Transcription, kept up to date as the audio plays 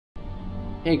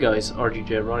Hey guys,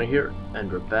 RGJ Ronnie here,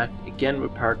 and we're back again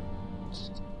with part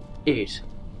 8.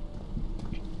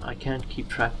 I can't keep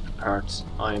track of the parts,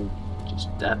 I'm just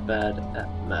that bad at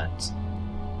maths.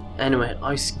 Anyway,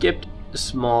 I skipped a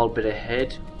small bit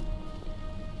ahead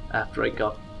after I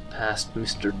got past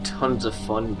Mr. Tons of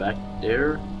Fun back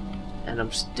there, and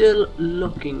I'm still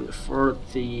looking for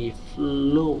the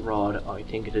flow rod, I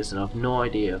think it is, and I've no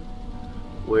idea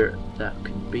where that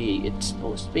could be. It's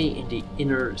supposed to be in the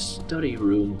inner study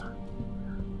room,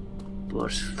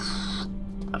 but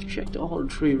I've checked all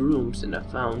 3 rooms and I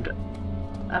found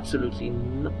absolutely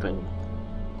nothing.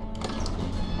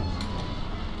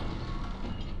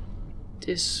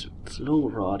 This flow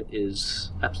rod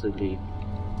is absolutely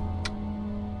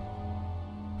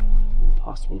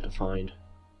impossible to find.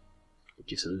 It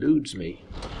just eludes me,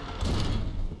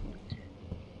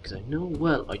 because I know,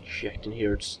 well, I checked in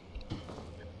here,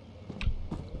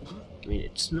 I mean,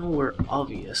 it's nowhere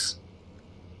obvious.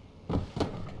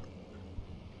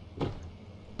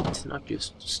 It's not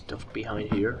just stuffed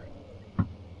behind here,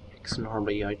 because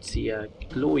normally I'd see a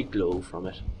glowy glow from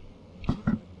it.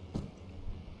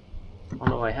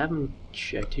 Although I haven't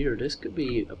checked here, this could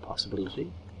be a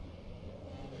possibility.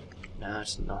 Nah,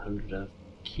 it's not under the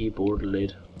keyboard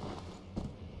lid.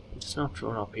 It's not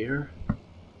thrown up here.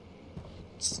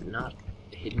 It's not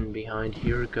hidden behind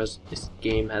here, because this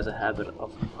game has a habit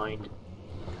of hiding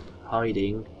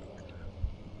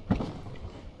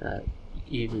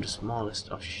even the smallest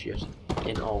of shit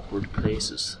in awkward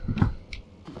places.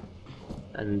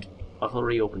 And I've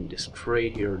already opened this tray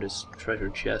here, this treasure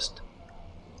chest,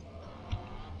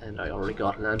 and I already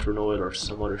got lantern oil or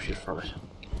some other shit from it.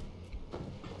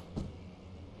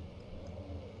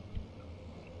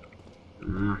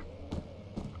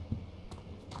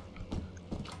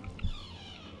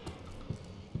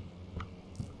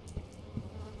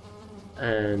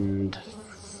 And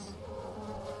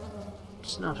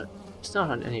it's not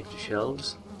on any of the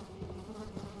shelves.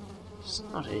 It's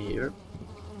not in here.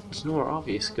 It's nowhere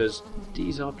obvious, because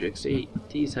these objects,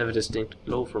 these have a distinct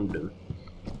glow from them,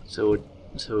 so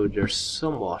they're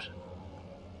somewhat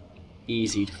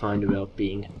easy to find without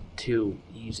being too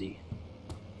easy.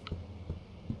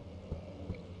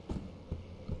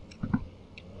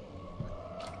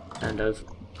 And I've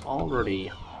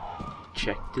already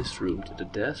checked this room to the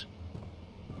death.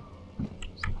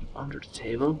 Under the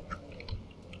table.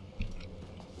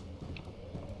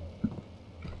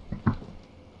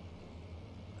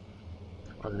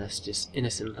 Unless this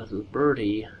innocent little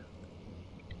birdie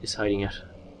is hiding it.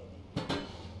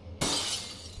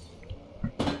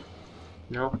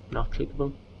 No, not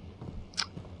clickable.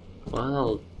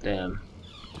 Well, damn.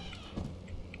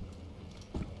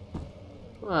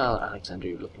 Well, Alexander,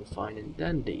 you're looking fine and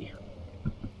dandy.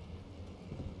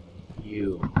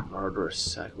 You murderous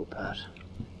psychopath.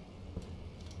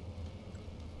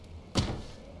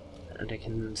 And I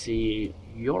can see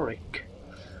Yorick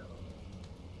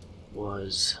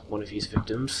was one of his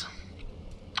victims.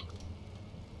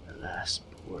 Alas,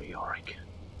 poor Yorick.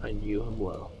 I knew him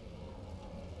well.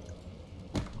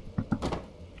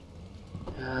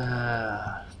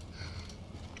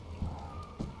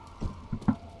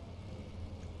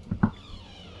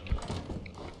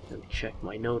 Let me check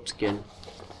my notes again.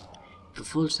 If a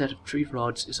full set of 3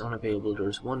 rods is unavailable, there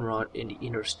is 1 rod in the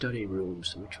inner study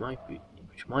rooms, which might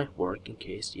work in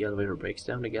case the elevator breaks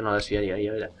down again. Oh, that's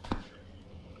yada.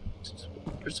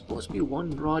 There's supposed to be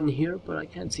 1 rod in here, but I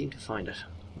can't seem to find it.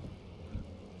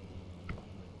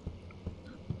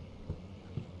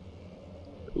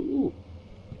 Ooh,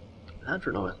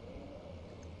 lantern oil.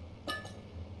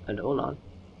 And hold on.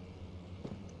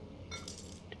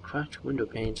 The cracked window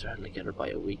panes are held together by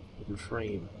a weak wooden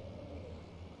frame.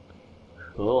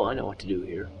 Oh, I know what to do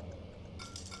here.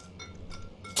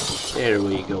 There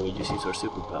we go, we just use our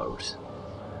superpowers.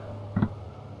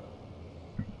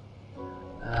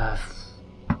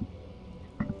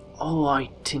 Oh, I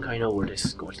think I know where this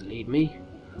is going to lead me.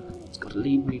 It's going to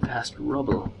lead me past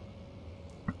rubble.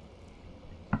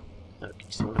 Okay,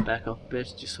 just want to back up a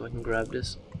bit, just so I can grab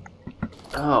this.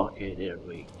 Oh, okay, there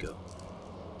we go.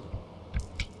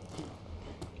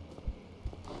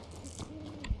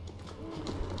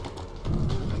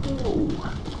 Oh,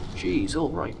 jeez,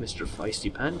 alright, Mr.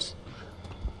 Feisty Pants.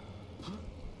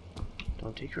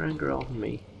 Don't take your anger out on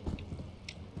me.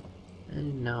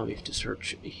 And now we have to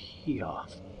search here.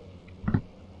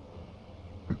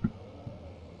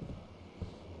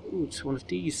 Ooh, it's one of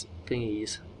these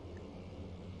thingies.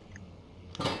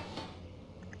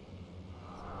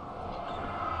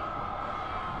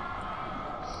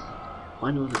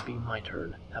 When will it be my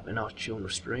turn? Have I not shown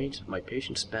restraint? My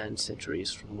patience spans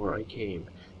centuries from where I came.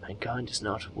 Mankind is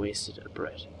not wasted a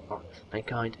breath, or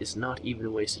mankind is not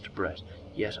even wasted a breath,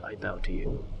 yet I bow to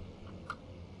you.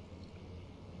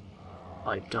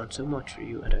 I've done so much for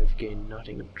you, and I've gained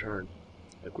nothing in return.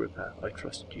 Agrippa, I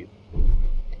trusted you.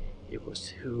 It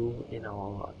was I who in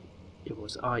all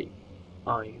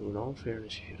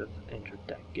fairness should have entered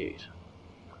that gate.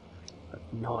 I've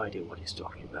no idea what he's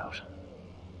talking about.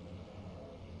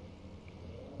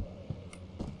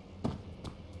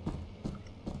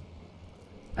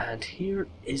 And here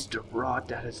is the rod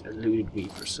that has eluded me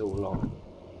for so long.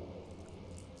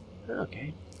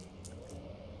 Okay.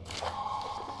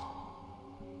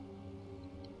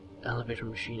 Elevator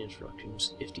machine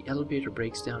instructions. If the elevator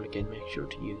breaks down again, make sure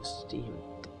to use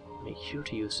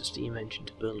the steam engine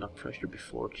to build up pressure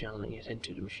before channeling it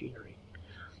into the machinery.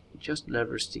 Adjust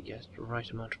levers to get the right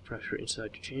amount of pressure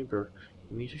inside the chamber.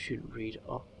 The meter should read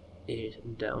up 8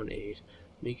 and down 8.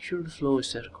 Make sure the flow is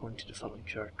set according to the following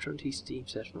chart. 30 steam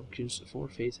set functions,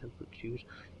 4-phase amplitude,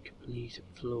 complete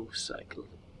flow cycle,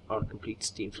 or complete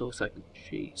steam flow cycle.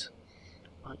 Jeez,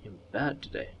 I am bad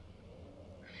today.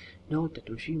 Note that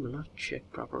the machine will not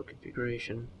check proper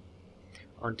configuration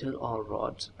until all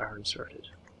rods are inserted.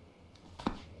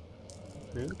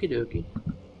 Okie dokie.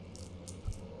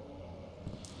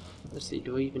 Let's see,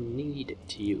 do I even need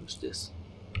to use this?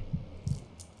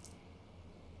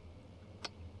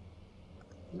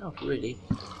 Not really.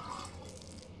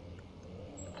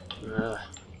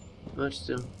 But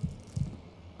still.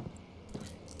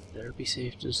 Better be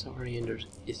safe than sorry. And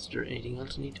is there anything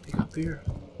else I need to pick up here?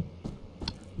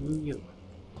 No.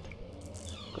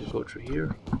 Gonna go through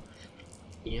here.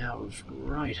 Yeah, I was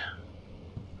right.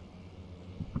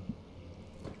 I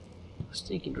was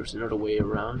thinking there was another way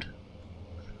around.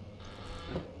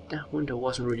 That window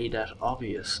wasn't really that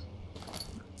obvious.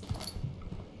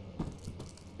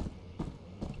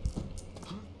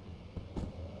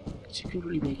 You couldn't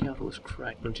really make out it was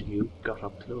cracked until you got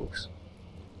up close.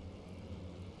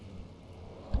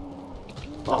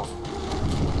 Oh,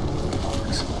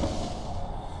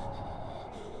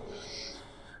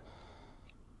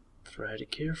 tread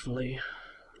it carefully.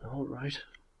 Alright.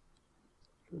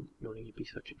 No need to be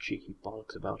such a cheeky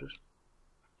bollocks about it.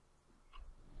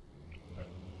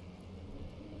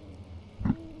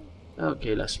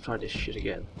 Okay, let's try this shit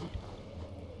again.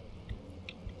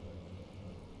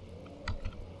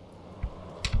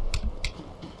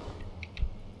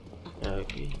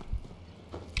 Okay.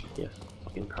 Yeah,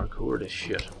 fucking parkour this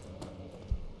shit.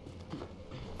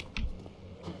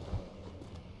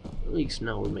 At least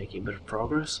now we're making a bit of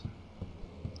progress.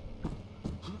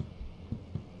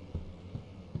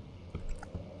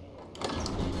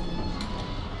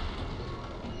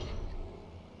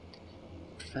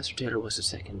 Professor Taylor was the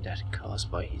second death caused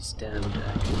by his damned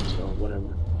actions, or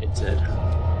whatever it said.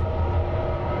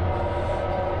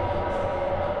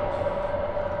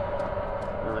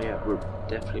 Oh yeah, we're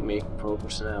definitely making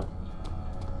progress now.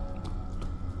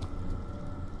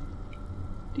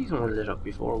 These weren't lit up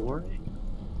before, were they?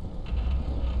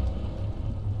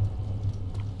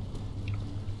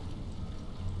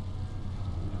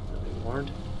 No, they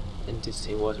weren't. And this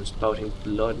thing wasn't spouting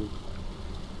blood and...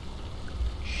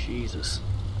 Jesus.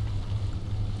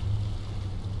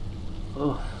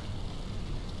 Oh,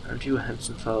 aren't you a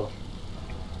handsome fellow?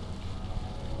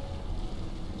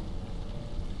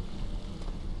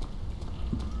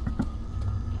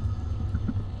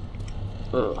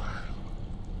 Oh.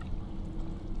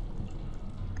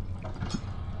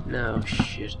 Now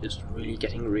shit is really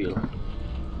getting real.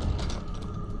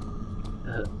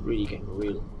 Really getting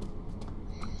real.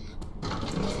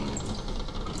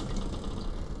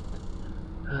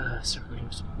 Sir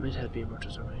Williams might have been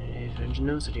murdered already. And you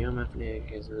know that you might be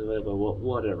against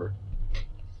whatever.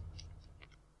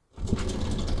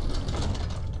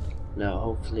 Now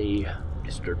hopefully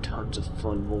Mr. Tons of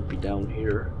Fun won't be down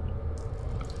here.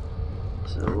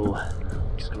 So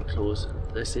I'm just gonna close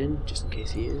this in just in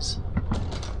case he is.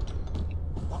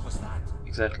 What was that?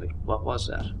 Exactly, what was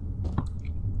that?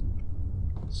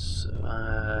 So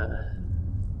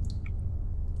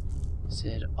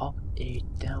said up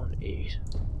 8, down 8.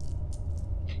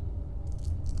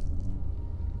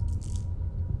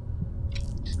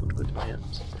 Just going to go to my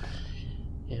hands.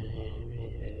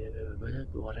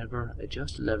 Whatever,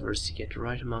 adjust levers to get the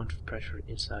right amount of pressure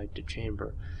inside the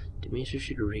chamber. The meter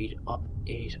should read up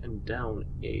 8 and down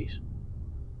 8.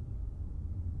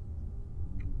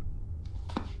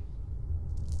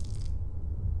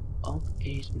 Up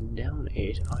 8 and down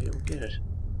 8? I don't get it.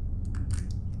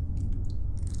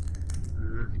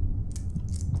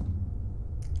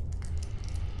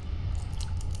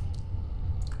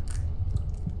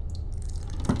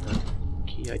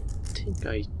 Okay, I think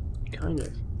I kind of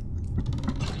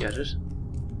Get it?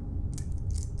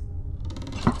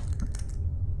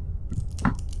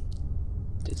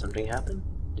 Did something happen?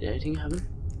 Did anything happen?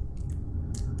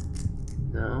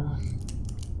 No.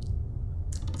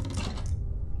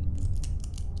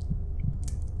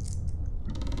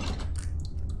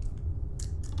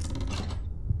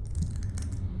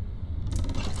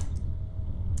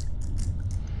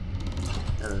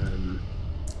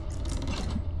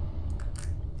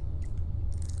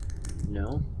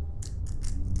 No.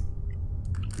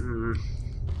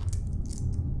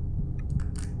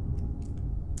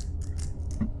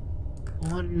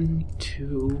 1,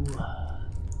 2,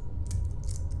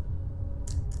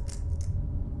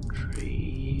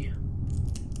 3,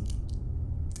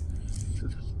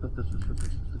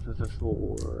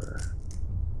 4.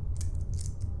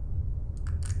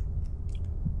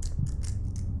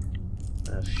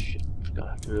 Oh shit,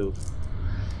 forgot to move.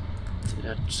 So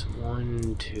that's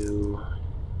 1, 2,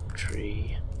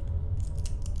 3.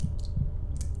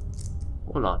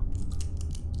 Hold on.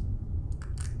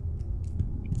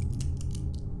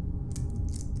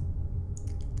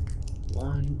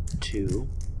 One, two.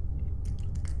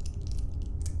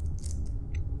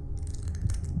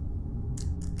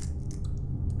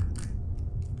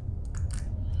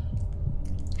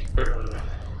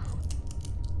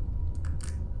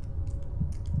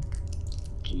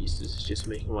 Jeez, this is just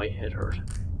making my head hurt.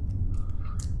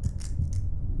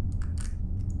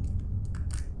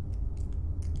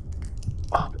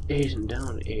 Up 8 and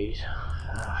down 8.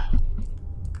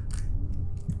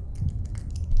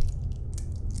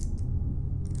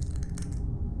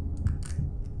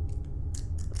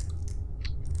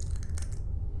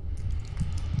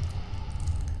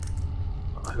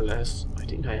 Unless I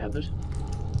think I have it.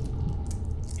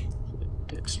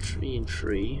 That's 3 and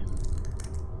 3.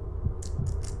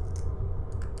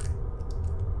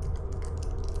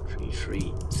 3,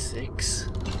 3, 6.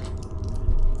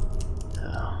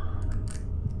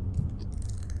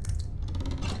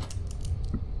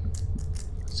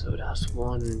 So that's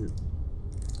 1,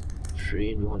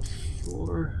 3 and 1,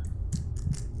 4.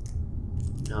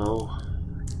 No.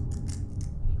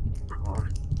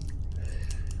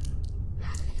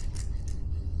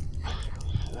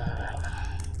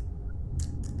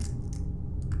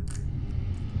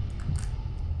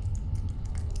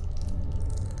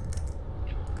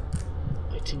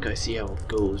 I think I see how it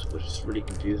goes, but it's really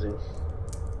confusing.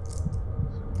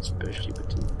 Especially with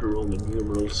the Roman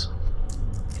numerals.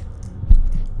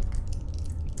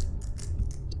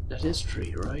 That is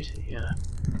 3, right? Yeah.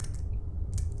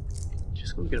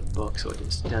 Just gonna get a box so I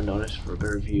can stand on it for a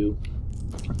better view.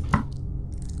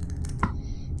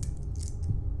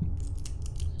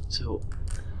 So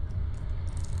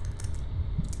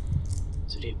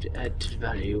they have to add to the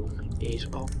value 8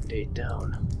 up and 8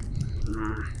 down.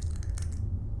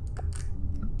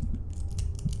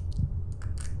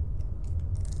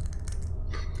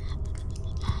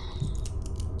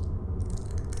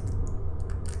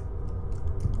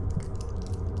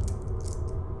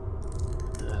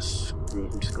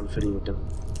 I'm just gonna fiddle with them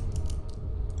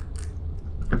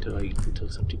until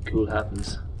something cool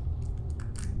happens.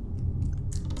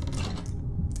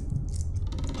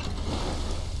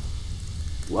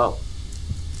 Wow.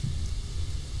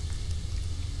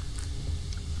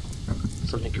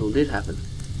 Something cool did happen.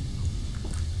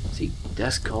 See,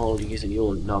 that's called using the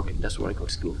old noggin. That's what I go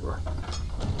to school for.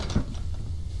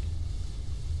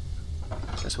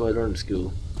 That's what I learned in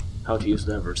school. How to use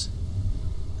levers.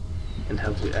 And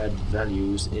how to add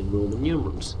values in Roman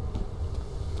numerals.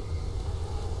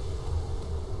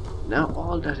 Now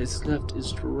all that is left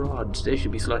is the rods. They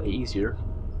should be slightly easier.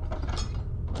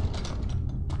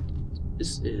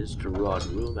 This is the rod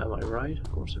room, am I right?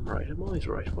 Of course I'm right. I'm always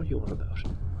right. What do you want about?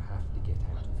 I have to get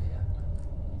out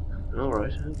of here.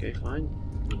 Alright, okay, fine.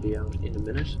 We'll be out in a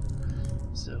minute.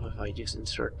 So if I just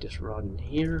insert this rod in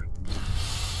here.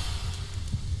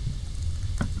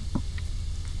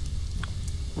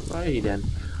 Alrighty then.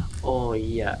 Oh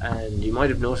yeah, and you might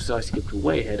have noticed I skipped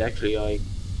way ahead. Actually, I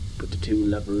put the 2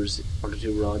 levers or the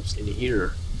 2 rods in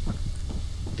here.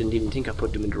 Didn't even think I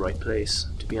put them in the right place,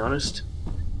 to be honest.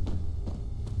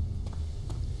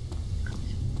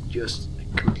 Just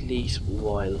a complete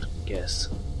wild guess,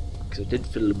 because I did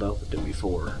fiddle about with them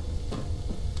before.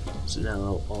 So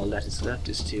now all that is left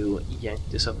is to yank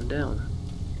this up and down.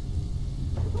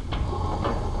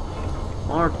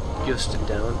 Or just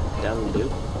down will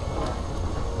do.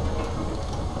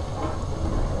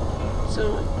 So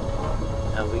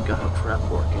now we got our trap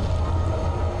working.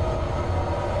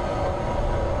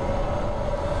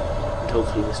 And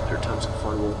hopefully Mr. Tons of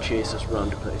Fun won't chase us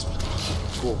around the place.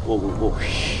 Whoa, whoa, whoa, whoa,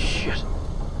 shit.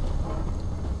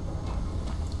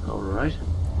 Alright.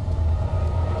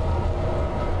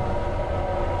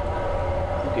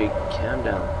 Okay, calm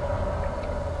down.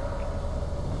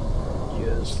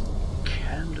 Just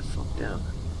calm the fuck down.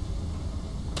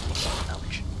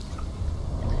 Ouch.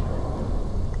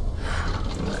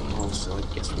 And also, I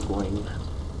guess we're going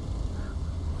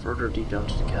further deep down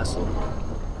to the castle.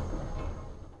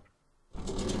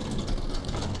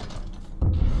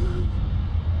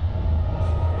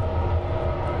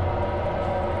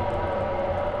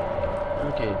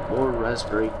 Okay, more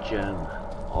raspberry jam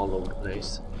all over the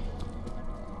place.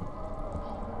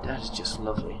 That is just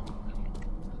lovely.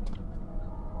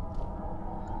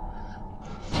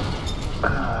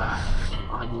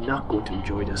 I'm not going to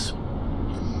enjoy this.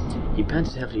 He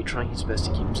panted heavily, trying his best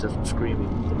to keep himself from screaming.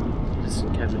 The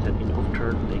medicine cabinet had been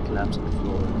overturned and they collapsed on the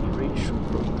floor. He reached for the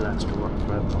broken glass door and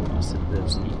grabbed on the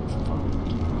lips eager for vomit.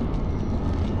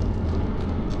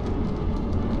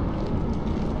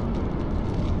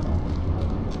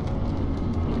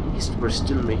 At least we're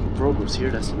still making progress here,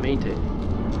 that's the main thing.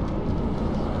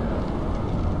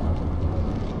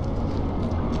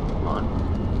 Come on.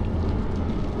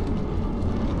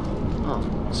 Oh,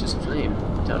 it's just a flame. I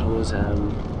thought it was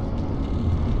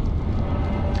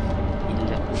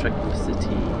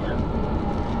electricity.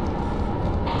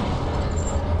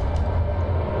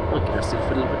 Oh, can I still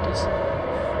fiddle with this?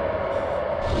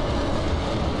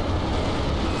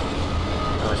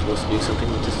 Am I supposed to do something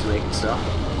just to make it stop?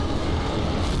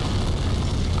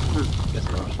 Guess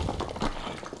not.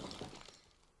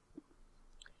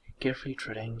 Carefully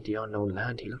treading the unknown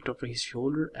land, he looked over his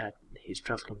shoulder at his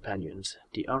travel companions.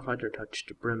 The outrider touched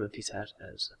the brim of his hat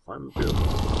as a final blow.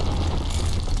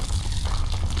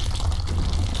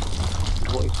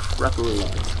 Holy crap, we're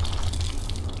alive.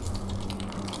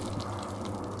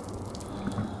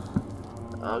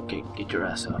 Okay, get your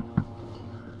ass up.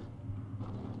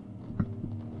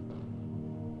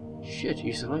 Shit,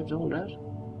 you survived all that?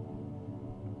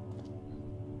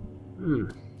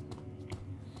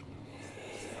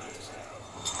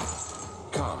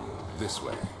 Come, this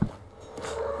way.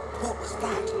 What was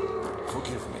that?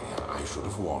 Forgive me, I should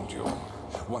have warned you.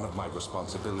 One of my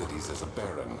responsibilities as a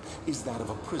baron is that of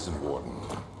a prison warden.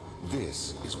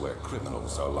 This is where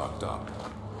criminals are locked up.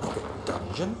 A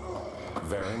dungeon?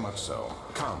 Very much so.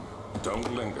 Come,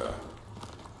 don't linger.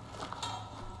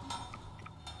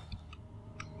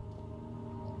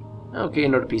 Okay,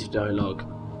 another piece of dialogue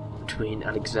between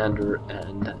Alexander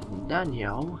and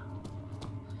Daniel.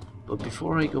 But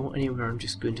before I go anywhere, I'm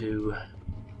just going to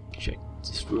check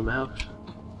this room out,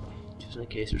 just in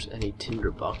case there's any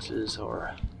tinder boxes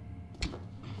or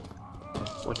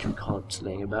what you call it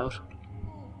laying about.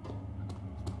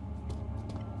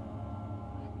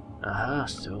 Aha,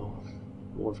 so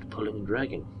more of the pulling and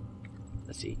dragging.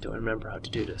 Let's see, do I remember how to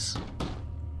do this?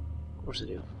 Of course I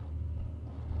do.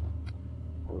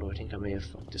 Although I think I may have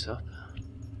fucked this up.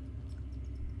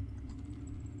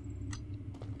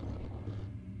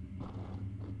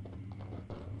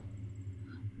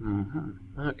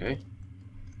 Okay.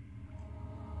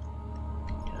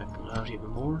 Can I pull out even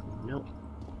more? Nope.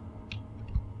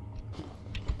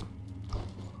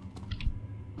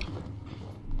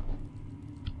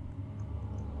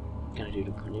 Can I do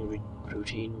the pulling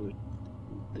routine with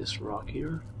this rock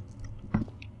here?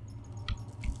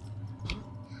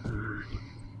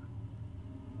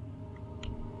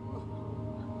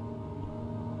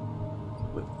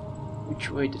 Which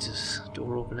way does this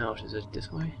door open out? Is it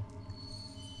this way?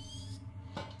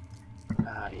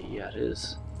 Yeah, it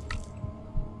is.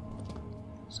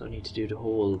 So I need to do the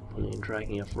whole pulling and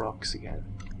dragging of rocks again.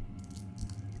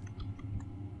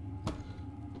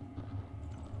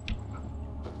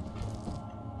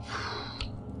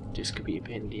 This could be a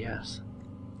pain in the ass.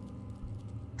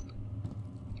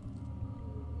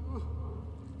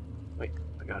 Wait,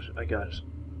 I got it, I got it.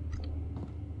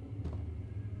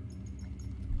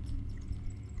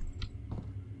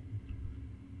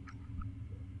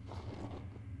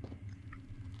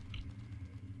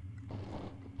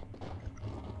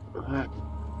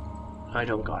 I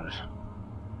don't got it.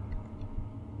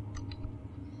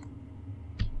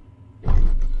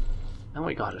 Now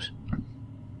I got it.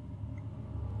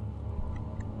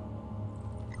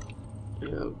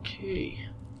 Okay.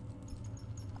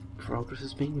 Progress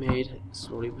is being made,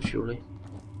 slowly but surely.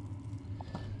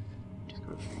 Just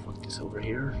gonna fuck this over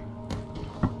here.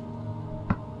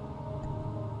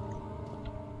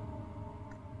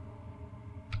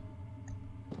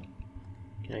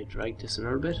 Can I drag this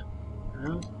another bit?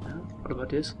 No? No? What about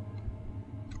this?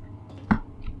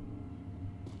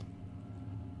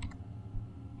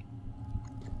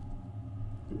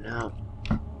 No.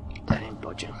 That ain't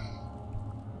budging.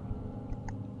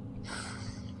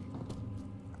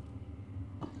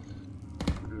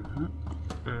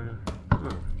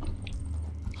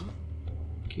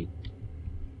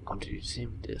 going to do the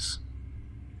same with this.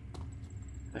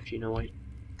 Actually, no, wait.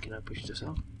 Can I push this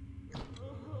up?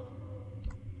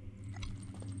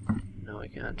 No, I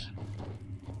can't.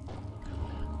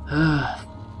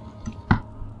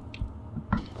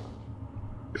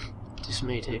 This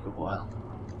may take a while.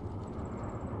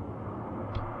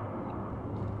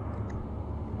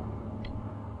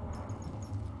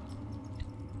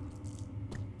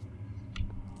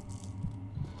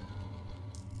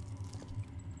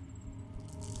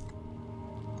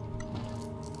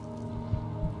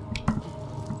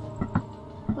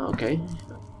 Okay.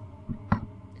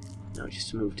 Now just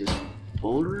to move this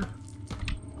boulder.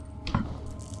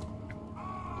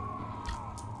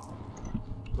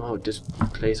 Oh, this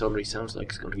place already sounds like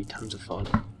it's going to be tons of fun.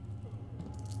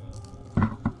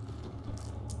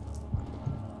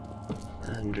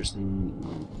 And there's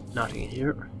nothing in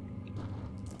here.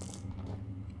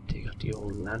 Take out the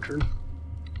old lantern.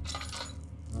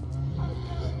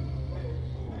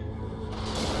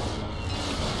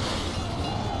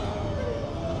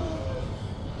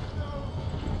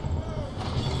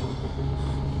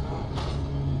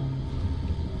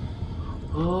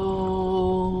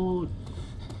 Oh,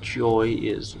 joy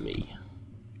is me.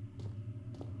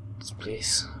 This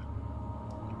place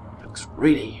looks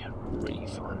really, really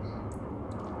fun.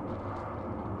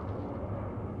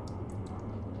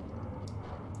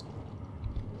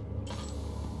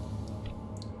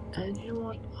 And you know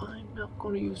what? I'm not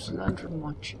going to use the lantern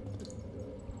much.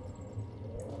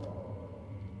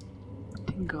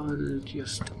 I think I'll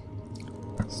just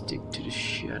stick to the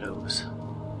shadows.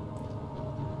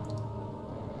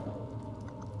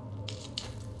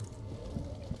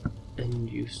 And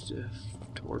use the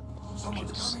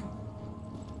torches.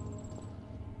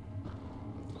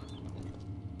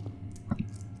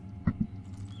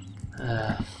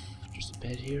 There's a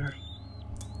bed here.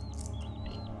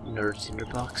 Another tinder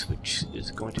box, which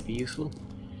is going to be useful.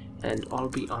 And I'll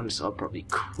be honest, I'll probably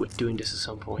quit doing this at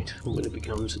some point when it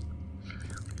becomes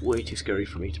way too scary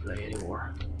for me to play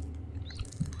anymore.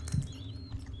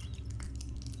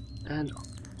 And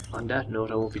on that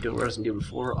note, I won't be doing Resident Evil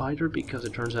 4 either, because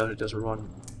it turns out it doesn't run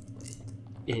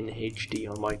in HD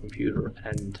on my computer,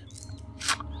 and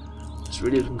I was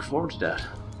really looking forward to that.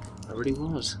 I really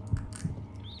was.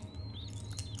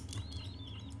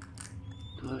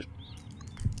 But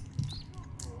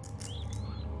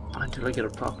until I get a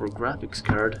proper graphics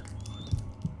card,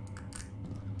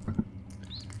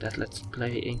 that Let's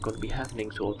Play ain't going to be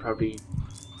happening, so I'll probably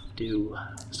do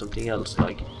something else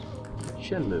like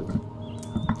Shenmue.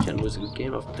 Shenmue was a good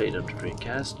game. I've played on the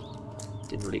Dreamcast.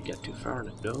 Didn't really get too far in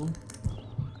it though.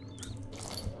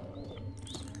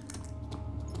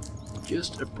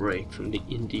 Just a break from the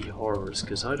indie horrors,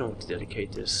 because I don't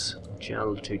dedicate this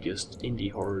channel to just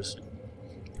indie horrors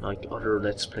like other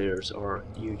Let's Players or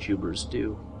YouTubers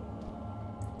do.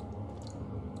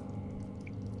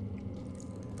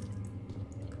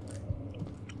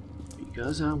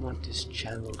 Because I want this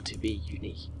channel to be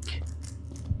unique.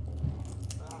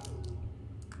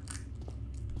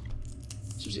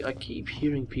 See, I keep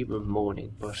hearing people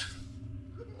moaning, but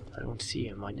I don't see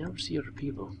them. I never see other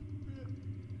people.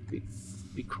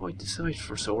 Be quite the sight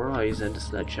for sore eyes and a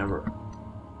sledgehammer.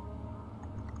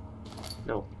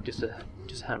 No, just a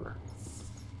hammer.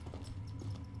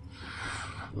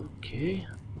 Okay.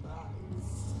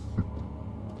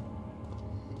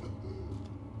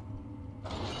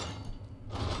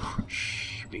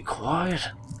 Shh, be quiet.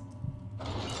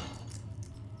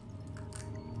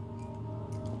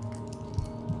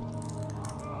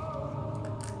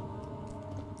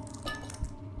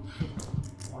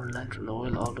 Lantern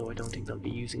oil, although I don't think they'll be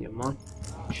using it much.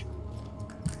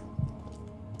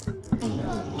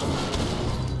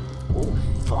 Oh,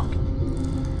 fuck.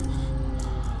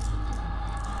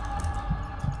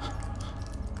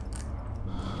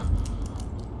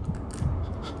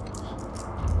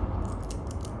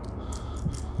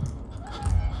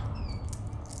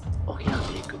 Okay,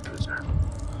 I'll be a good prisoner.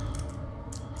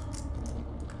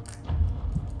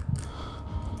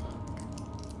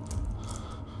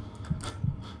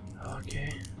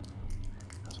 Okay,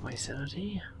 that's my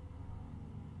sanity.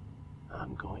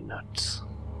 I'm going nuts.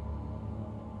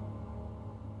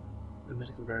 The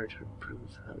medical barrier to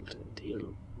improve health and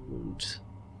heal wounds.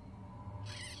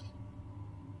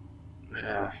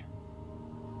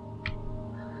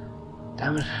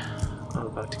 Damn it, I'm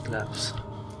about to collapse.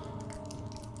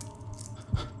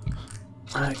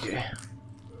 Okay.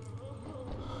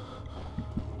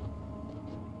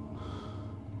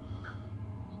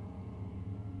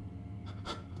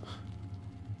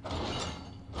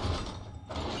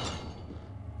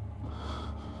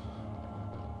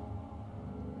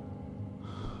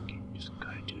 Just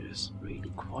gotta do this really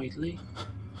quietly.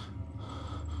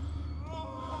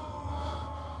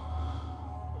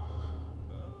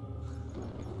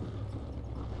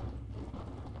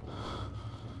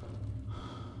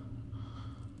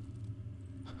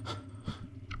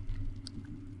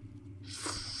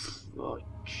 Oh,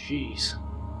 jeez.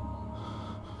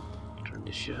 Turn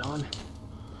this shit on.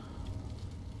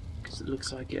 Because it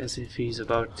looks like as if he's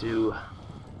about to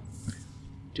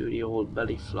do the old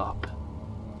belly flop.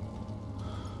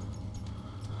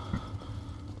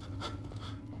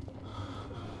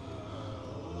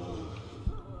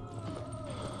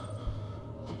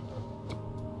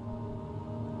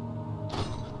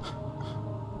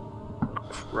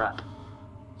 Crap.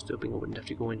 Still hoping I wouldn't have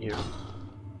to go in here.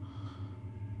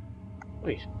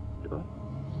 Wait, do I?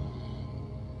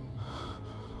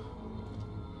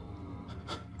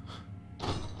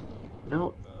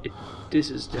 No, this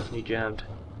is definitely jammed.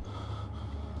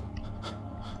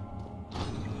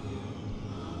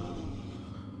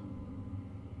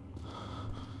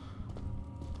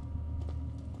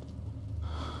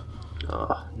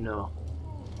 Oh, no.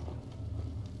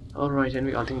 Alright,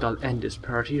 anyway, I think I'll end this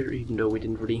part here, even though we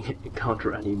didn't really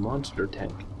encounter any monster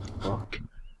tank. Fuck.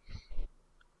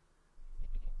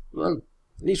 Well,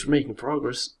 at least we're making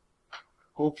progress.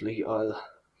 Hopefully I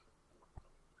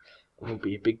won't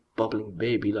be a big bubbling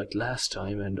baby like last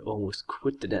time and almost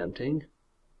quit the damn thing.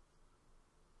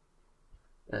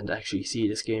 And actually see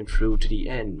this game through to the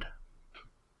end.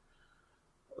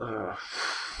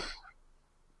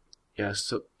 Yeah,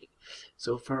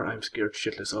 so far I'm scared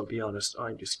shitless, I'll be honest.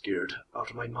 I'm just scared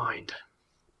out of my mind.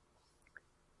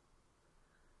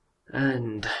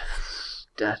 And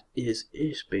that is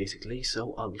it, basically.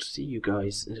 So I'll see you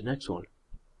guys in the next one.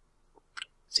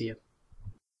 See ya.